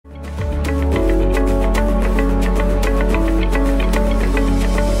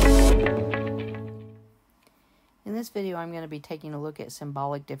this video, I'm going to be taking a look at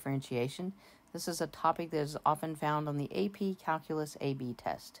symbolic differentiation. This is a topic that is often found on the AP Calculus AB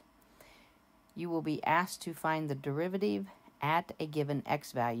test. You will be asked to find the derivative at a given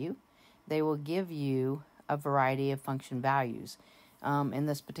x value. They will give you a variety of function values. In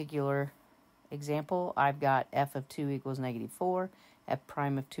this particular example, I've got f of 2 equals -4, f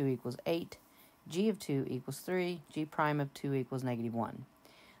prime of 2 equals 8, g of 2 equals 3, g prime of 2 equals -1.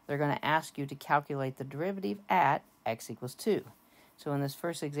 They're going to ask you to calculate the derivative at x equals 2. So in this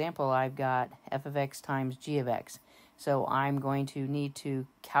first example, I've got f of x times g of x. So I'm going to need to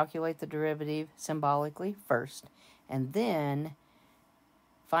calculate the derivative symbolically first, and then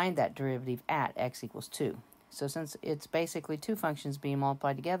find that derivative at x equals 2. So since it's basically two functions being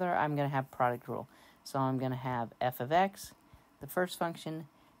multiplied together, I'm going to have product rule. So I'm going to have f of x, the first function,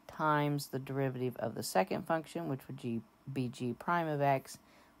 times the derivative of the second function, which would be g prime of x,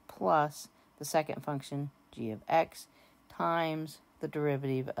 plus the second function, g of x, times the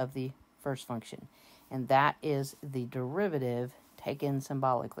derivative of the first function. And that is the derivative taken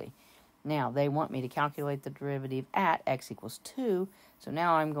symbolically. Now, they want me to calculate the derivative at x equals 2, so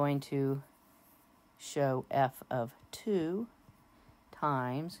now I'm going to show f of 2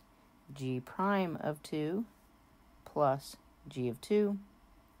 times g prime of 2 plus g of 2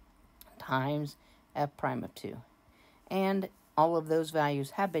 times f prime of 2. And all of those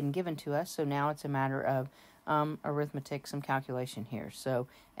values have been given to us, so now it's a matter of arithmetic, some calculation here. So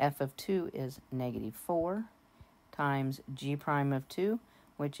f of 2 is -4 times g prime of 2,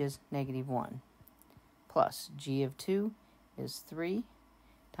 which is -1, plus g of 2 is 3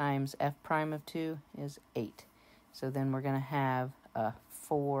 times f prime of 2 is 8. So then we're going to have a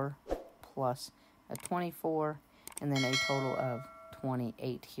 4 plus a 24, and then a total of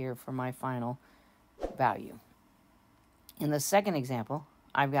 28 here for my final value. In the second example,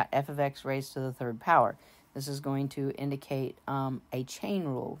 I've got f of x raised to the third power. This is going to indicate a chain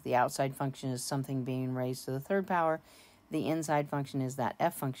rule. The outside function is something being raised to the third power. The inside function is that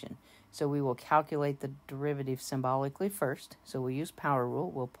f function. So we will calculate the derivative symbolically first. So we'll use power rule.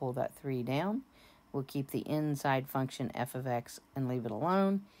 We'll pull that 3 down. We'll keep the inside function f of x and leave it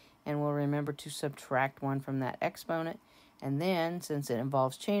alone. And we'll remember to subtract 1 from that exponent. And then, since it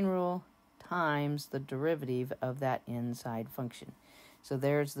involves chain rule, times the derivative of that inside function. So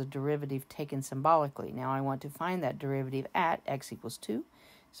there's the derivative taken symbolically. Now I want to find that derivative at x equals 2.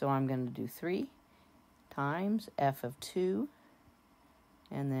 So I'm going to do 3 times f of 2,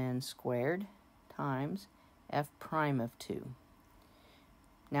 and then squared times f prime of 2.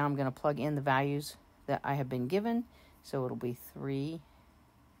 Now I'm going to plug in the values that I have been given. So it'll be 3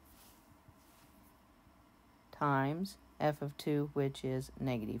 times f of 2, which is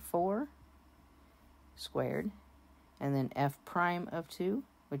 -4, squared, and then f prime of 2,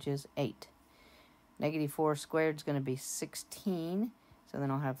 which is 8. -4 squared is going to be 16, so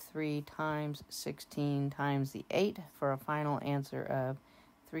then I'll have 3 times 16 times the 8 for a final answer of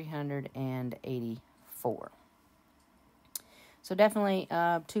 384. So definitely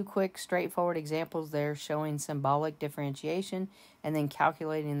two quick, straightforward examples there showing symbolic differentiation and then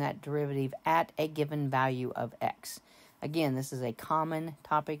calculating that derivative at a given value of x. Again, this is a common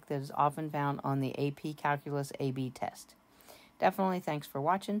topic that is often found on the AP Calculus AB test. Definitely thanks for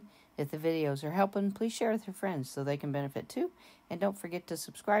watching. If the videos are helping, please share with your friends so they can benefit too. And don't forget to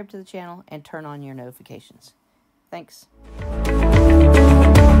subscribe to the channel and turn on your notifications. Thanks.